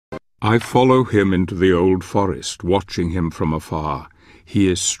I follow him into the old forest, watching him from afar. He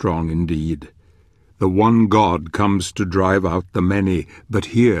is strong indeed. The one God comes to drive out the many, but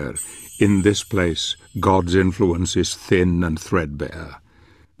here, in this place, God's influence is thin and threadbare.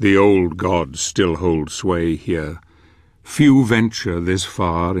 The old gods still hold sway here. Few venture this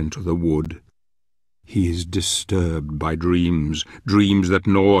far into the wood. He is disturbed by dreams, dreams that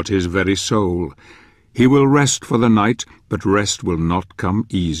gnaw at his very soul. He will rest for the night, but rest will not come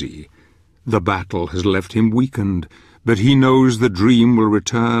easy. The battle has left him weakened, but he knows the dream will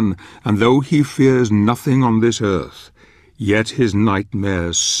return, and though he fears nothing on this earth, yet his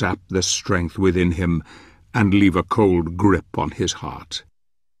nightmares sap the strength within him and leave a cold grip on his heart.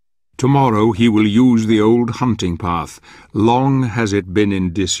 Tomorrow he will use the old hunting path. Long has it been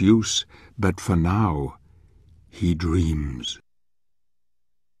in disuse, but for now he dreams.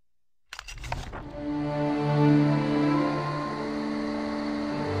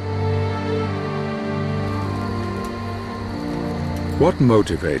 What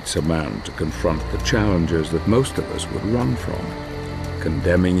motivates a man to confront the challenges that most of us would run from?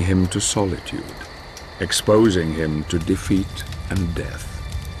 Condemning him to solitude, exposing him to defeat and death.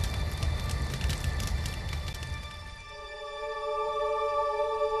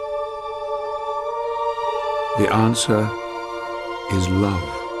 The answer is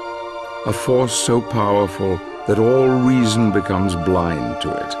love, a force so powerful that all reason becomes blind to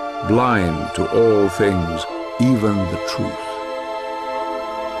it, blind to all things, even the truth.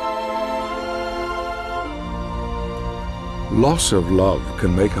 Loss of love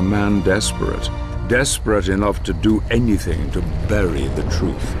can make a man desperate, desperate enough to do anything to bury the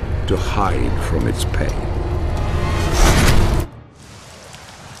truth, to hide from its pain.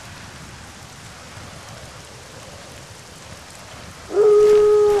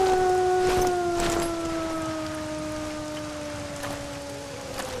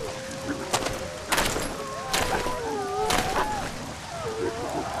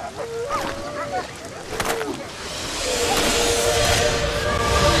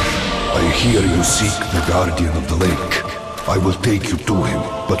 Here you seek the guardian of the lake. I will take you to him,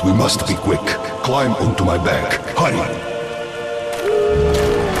 but we must be quick. Climb onto my back. Hurry!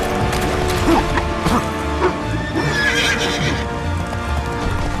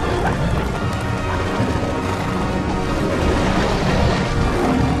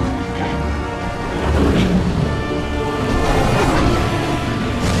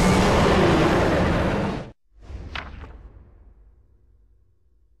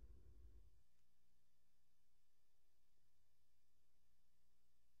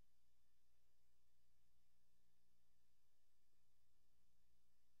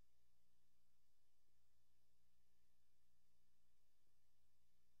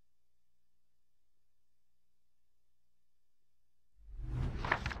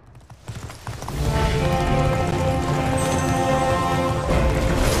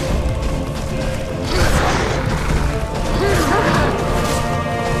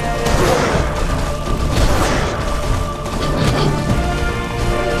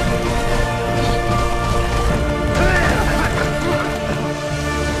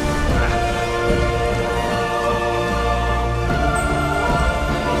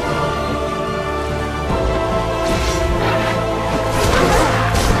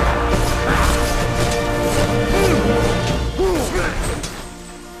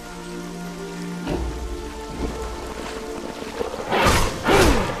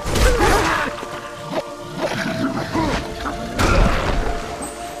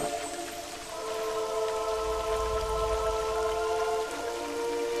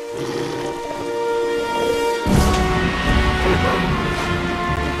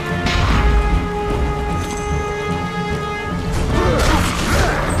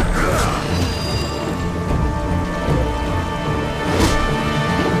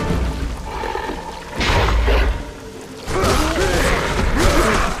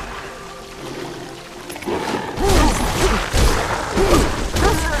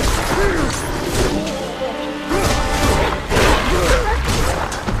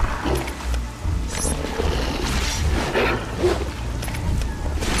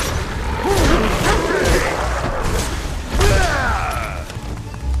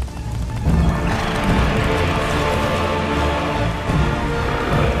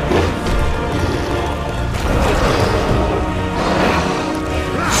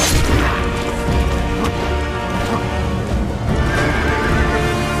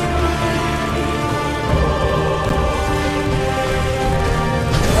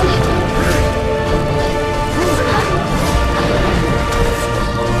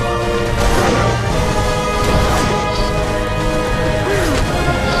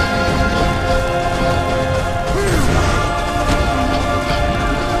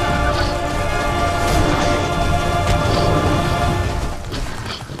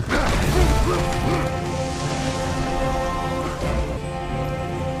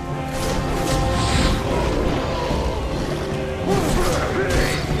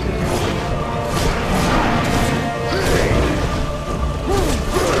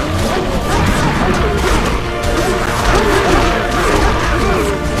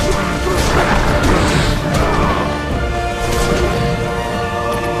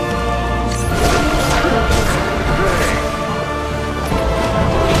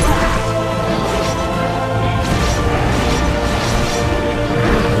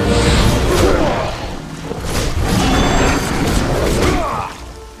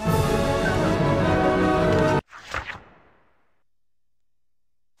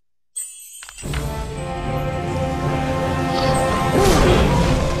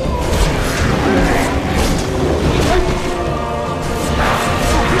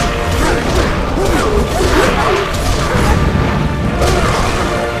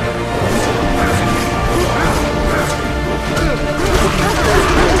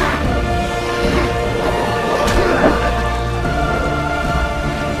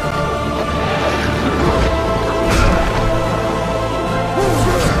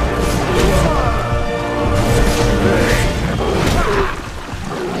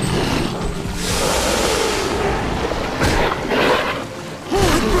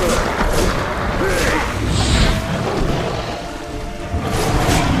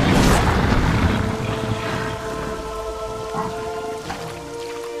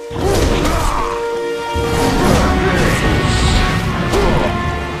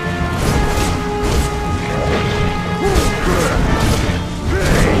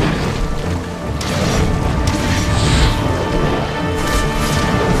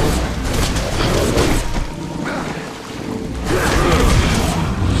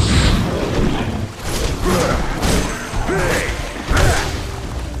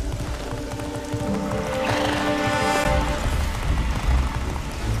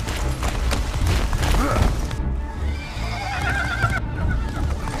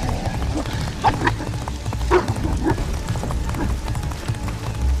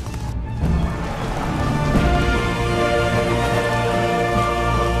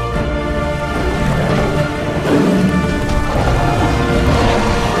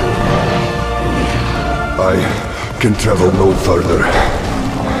 can travel no further.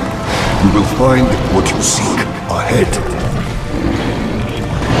 You will find what you seek ahead.